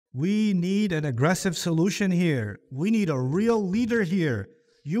We need an aggressive solution here. We need a real leader here.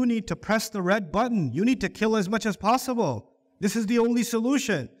 You need to press the red button. You need to kill as much as possible. This is the only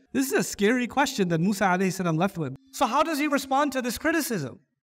solution. This is a scary question that Musa alayhi salam left with. So how does he respond to this criticism?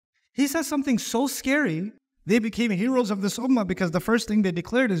 He says something so scary, they became heroes of this ummah because the first thing they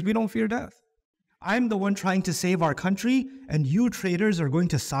declared is, we don't fear death. I'm the one trying to save our country, and you traitors are going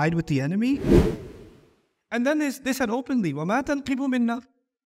to side with the enemy? And then they said openly, وَمَا تَنْقِمُ مِنَّا.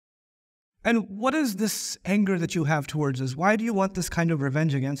 And what is this anger that you have towards us? Why do you want this kind of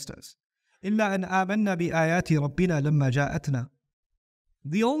revenge against us? إِلَّا أَنْ آمَنَّا بِآيَاتِ رَبِّنَا لَمَّا جَاءَتْنَا.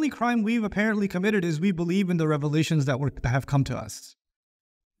 The only crime we've apparently committed is we believe in the revelations that have come to us.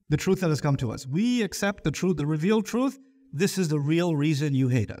 The truth that has come to us. We accept the truth, the revealed truth. This is the real reason you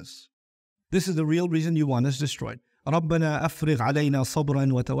hate us. This is the real reason you want us destroyed. رَبَّنَا أَفْرِغْ عَلَيْنَا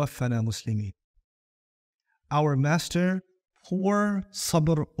صَبْرًا وَتَوَفَّنَا مُسْلِمِينَ. Our Master, pour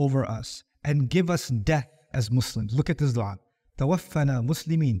sabr over us and give us death as Muslims. Look at this dua. Tawaffana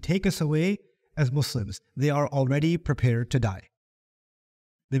Muslimin. Take us away as Muslims. They are already prepared to die.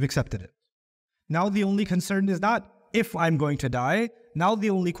 They've accepted it. Now the only concern is not if I'm going to die. Now the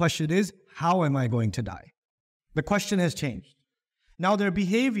only question is, how am I going to die? The question has changed. Now their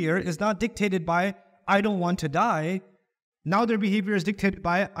behavior is not dictated by, I don't want to die. Now their behavior is dictated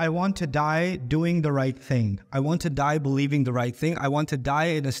by, I want to die doing the right thing. I want to die believing the right thing. I want to die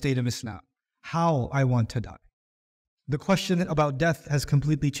in a state of Islam. How I want to die. The question about death has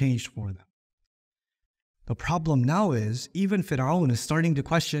completely changed for them. The problem now is, even Fir'aun is starting to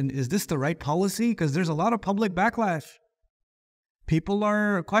question, is this the right policy? Because there's a lot of public backlash. People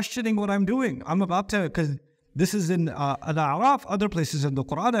are questioning what I'm doing. I'm about to, because this is in Al-A'raf, other places in the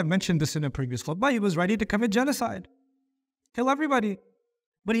Quran. I've mentioned this in a previous khutbah. He was ready to commit genocide. Kill everybody.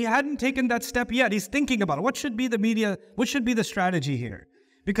 But he hadn't taken that step yet. He's thinking about it. What should be the media, what should be the strategy here?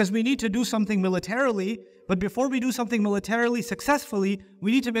 Because we need to do something militarily, but before we do something militarily successfully,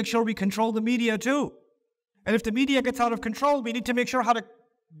 we need to make sure we control the media too. And if the media gets out of control, we need to make sure how to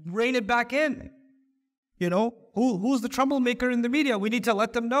rein it back in. You know, who's the troublemaker in the media? We need to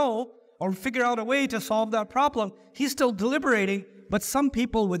let them know or figure out a way to solve that problem. He's still deliberating, but some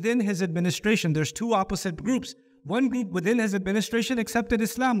people within his administration, there's two opposite groups. One group within his administration accepted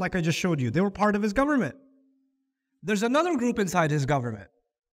Islam, like I just showed you. They were part of his government. There's another group inside his government.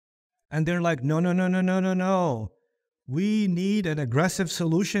 And they're like, no. We need an aggressive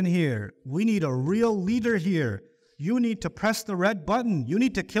solution here. We need a real leader here. You need to press the red button. You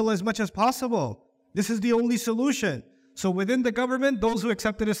need to kill as much as possible. This is the only solution. So within the government, those who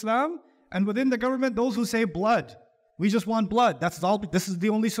accepted Islam, and within the government, those who say blood. We just want blood. That's all. This is the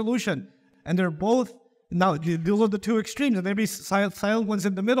only solution. And they're both, now those are the two extremes, and maybe silent ones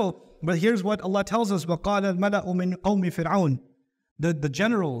in the middle. But here's what Allah tells us, وَقَالَ الْمَلَأُ مِنْ قَوْمِ فِرْعَوْنَ. The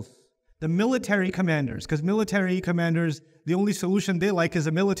generals, the military commanders, because military commanders, the only solution they like is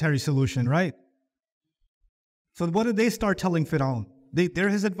a military solution, right? So what did they start telling Fir'aun? They're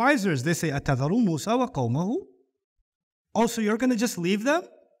his advisors. They say, أَتَذَرُ مُوسَى وَقَوْمَهُ. Oh, so you're going to just leave them?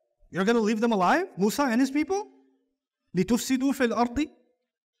 You're going to leave them alive? Musa and his people? لِتُفْسِدُوا فِي الْأَرْضِ.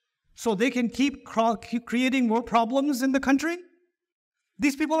 So they can keep creating more problems in the country?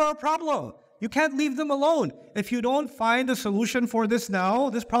 These people are a problem. You can't leave them alone. If you don't find a solution for this now,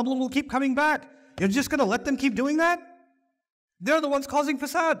 this problem will keep coming back. You're just going to let them keep doing that? They're the ones causing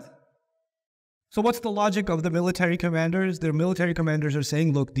fasad. So what's the logic of the military commanders? Their military commanders are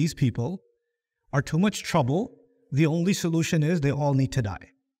saying, look, these people are too much trouble. The only solution is they all need to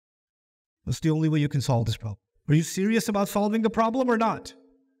die. That's the only way you can solve this problem. Are you serious about solving the problem or not?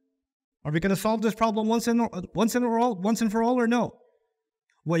 Are we going to solve this problem once and for all or no?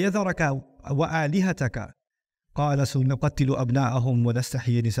 وَيَذَرَكَ وَآلِهَتَكَ قَالَ سَنُقَتِّلُ أَبْنَاءَهُمْ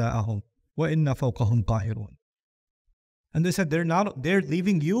وَنَسْتَحْيِي نِسَاءَهُمْ وَإِنَّ فَوْقَهُمْ قَاهِرُونَ. And they said they're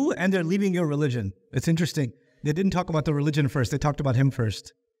leaving you and they're leaving your religion. It's interesting. They didn't talk about the religion first. They talked about him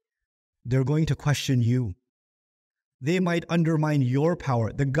first. They're going to question you. They might undermine your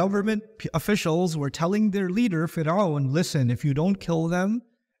power. The government officials were telling their leader, Fir'aun, listen, if you don't kill them,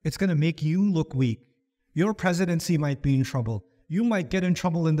 it's going to make you look weak. Your presidency might be in trouble. You might get in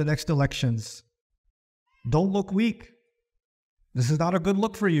trouble in the next elections. Don't look weak. This is not a good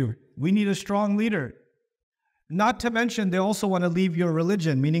look for you. We need a strong leader. Not to mention, they also want to leave your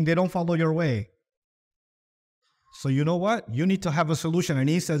religion, meaning they don't follow your way. So you know what? You need to have a solution. And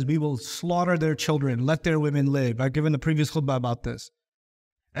he says, we will slaughter their children, let their women live. I've given the previous khutbah about this.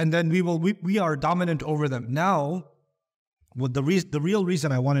 And then we are dominant over them. Now, the real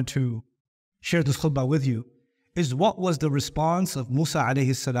reason I wanted to share this khutbah with you is what was the response of Musa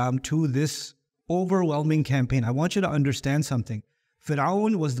alayhi salam to this overwhelming campaign. I want you to understand something.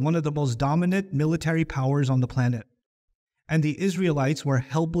 Fir'aun was one of the most dominant military powers on the planet. And the Israelites were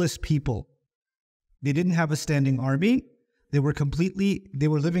helpless people. They didn't have a standing army. They were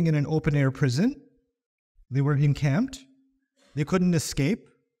living in an open air prison. They were encamped. They couldn't escape.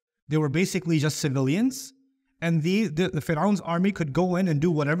 They were basically just civilians. And the Fir'aun's army could go in and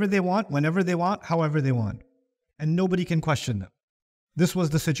do whatever they want, whenever they want, however they want. And nobody can question them. This was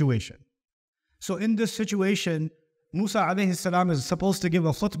the situation. So in this situation, Musa alayhi salam is supposed to give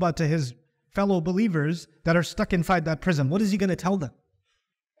a khutbah to his fellow believers that are stuck inside that prison. What is he going to tell them?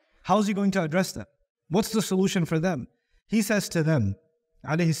 How is he going to address them? What's the solution for them? He says to them,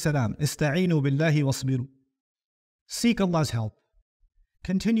 alayhi salam, Ista'inu billahi wasbiru. Seek Allah's help.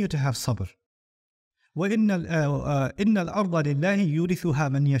 Continue to have sabr. وَإِنَّ الْأَرْضَ لِلَّهِ يُورِثُهَا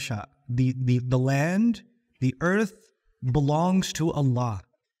مَنْ يَشَاءُ. The land, the earth belongs to Allah.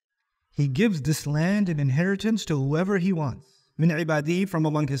 He gives this land an inheritance to whoever He wants. مِنْ عِبَادِهِ, from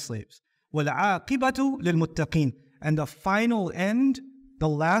among His slaves. وَالْعَاقِبَةُ لِلْمُتَّقِينَ. And the final end, the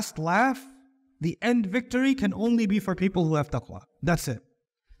last laugh, the end victory can only be for people who have taqwa. That's it.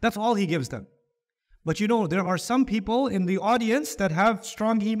 That's all He gives them. But you know, there are some people in the audience that have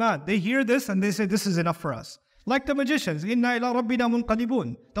strong iman. They hear this and they say, this is enough for us. Like the magicians, إِنَّا إِلَىٰ رَبِّنَا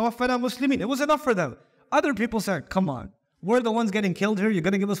مُنْقَلِبُونَ تَوَفَّنَا مُسْلِمِينَ. It was enough for them. Other people said, come on, we're the ones getting killed here. You're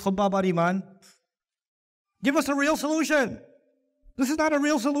going to give us khutbah about iman? Give us a real solution. This is not a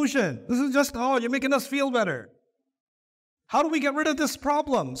real solution. This is just, oh, you're making us feel better. How do we get rid of this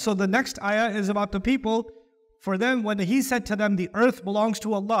problem? So the next ayah is about the people. For them, when He said to them, the earth belongs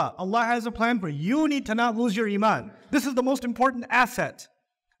to Allah. Allah has a plan for you. You need to not lose your iman. This is the most important asset.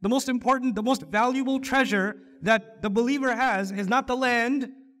 The most important, the most valuable treasure that the believer has is not the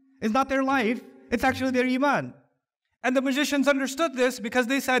land, is not their life. It's actually their iman. And the magicians understood this because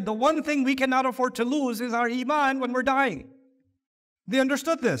they said, the one thing we cannot afford to lose is our iman when we're dying. They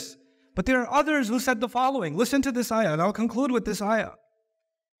understood this. But there are others who said the following. Listen to this ayah, and I'll conclude with this ayah.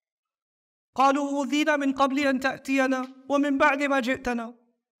 قالوا أوذينا من قبل أن تأتينا ومن بعد ما جئتنا.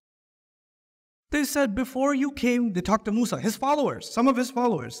 They said, before you came, they talked to Musa, his followers, some of his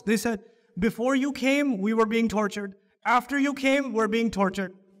followers. They said, before you came, we were being tortured. After you came, we're being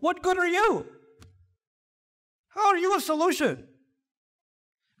tortured. What good are you? How are you a solution?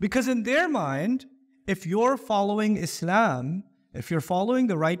 Because in their mind, if you're following Islam, if you're following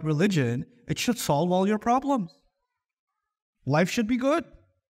the right religion, it should solve all your problems. Life should be good.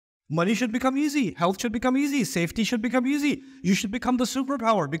 Money should become easy. Health should become easy. Safety should become easy. You should become the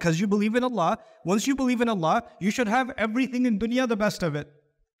superpower because you believe in Allah. Once you believe in Allah, you should have everything in dunya, the best of it.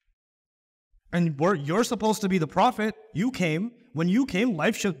 And you're supposed to be the prophet. You came. When you came,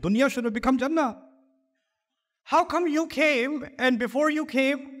 dunya should have become Jannah. How come you came and before you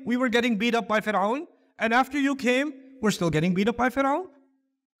came, we were getting beat up by Fir'aun, and after you came, we're still getting beat up by Fir'aun?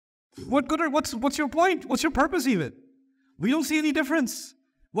 What's your point? What's your purpose even? We don't see any difference.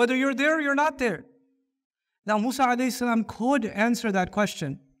 Whether you're there or you're not there. Now Musa alayhi salam could answer that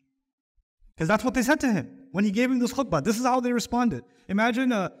question. Because that's what they said to him. When he gave him this khutbah, this is how they responded.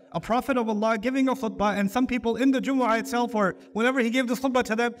 Imagine a prophet of Allah giving a khutbah and some people in the Jumu'ah itself or whenever he gave this khutbah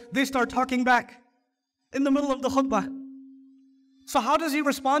to them, they start talking back in the middle of the khutbah. So how does he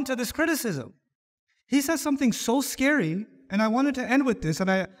respond to this criticism? He says something so scary, and I wanted to end with this,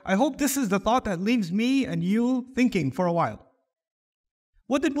 and I hope this is the thought that leaves me and you thinking for a while.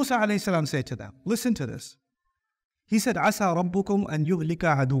 What did Musa alayhi salam say to them? Listen to this. He said, "Asa rabbukum an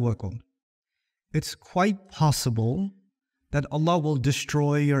yuhlika aduwakum." It's quite possible that Allah will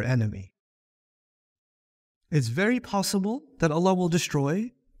destroy your enemy. It's very possible that Allah will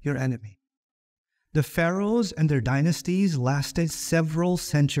destroy your enemy. The pharaohs and their dynasties lasted several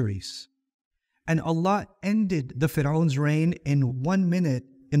centuries. And Allah ended the Fir'aun's reign in 1 minute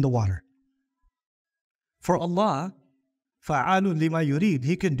in the water. For Allah, فَعَالٌ لِمَا يُرِيدُ.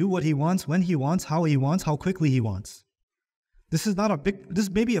 He can do what He wants, when He wants, how quickly He wants. This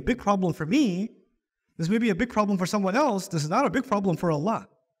may be a big problem for me. This may be a big problem for someone else. This is not a big problem for Allah.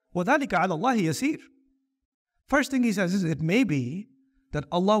 وَذَلِكَ عَلَى اللَّهِ يَسِيرٌ. First thing He says is, it may be that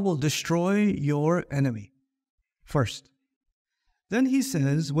Allah will destroy your enemy. First. Then He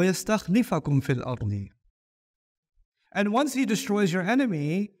says, وَيَسْتَخْلِفَكُمْ فِي الْأَرْضِ. And once He destroys your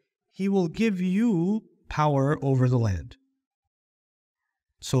enemy, He will give you power over the land.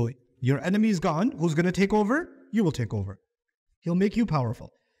 So your enemy is gone. Who's going to take over? You will take over. He'll make you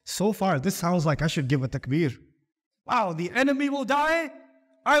powerful. So far, this sounds like I should give a takbir. Wow, the enemy will die.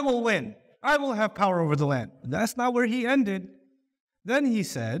 I will win. I will have power over the land. That's not where He ended. Then He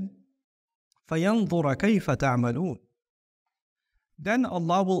said, فَيَنْظُرَ كَيْفَ تَعْمَلُونَ. Then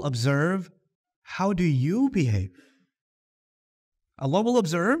Allah will observe, how do you behave? Allah will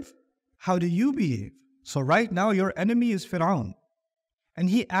observe, how do you behave? So right now your enemy is Fir'aun, and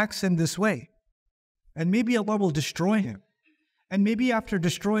he acts in this way. And maybe Allah will destroy him. And maybe after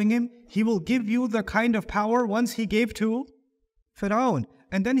destroying him, He will give you the kind of power once He gave to Fir'aun.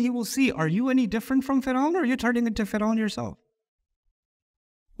 And then He will see, are you any different from Fir'aun, or are you turning into Fir'aun yourself?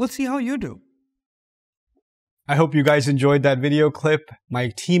 Let's see how you do. I hope you guys enjoyed that video clip.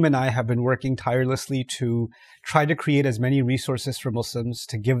 My team and I have been working tirelessly to try to create as many resources for Muslims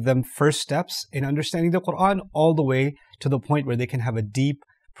to give them first steps in understanding the Quran all the way to the point where they can have a deep,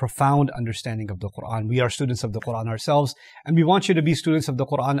 profound understanding of the Quran. We are students of the Quran ourselves, and we want you to be students of the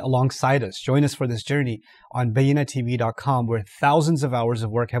Quran alongside us. Join us for this journey on BayyinahTV.com, where thousands of hours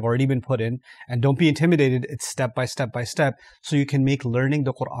of work have already been put in. And don't be intimidated, it's step by step by step, so you can make learning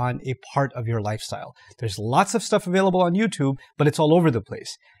the Quran a part of your lifestyle. There's lots of stuff available on YouTube, but it's all over the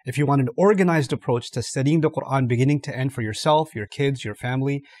place. If you want an organized approach to studying the Quran beginning to end for yourself, your kids, your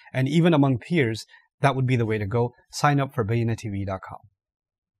family, and even among peers, that would be the way to go. Sign up for BayyinahTV.com.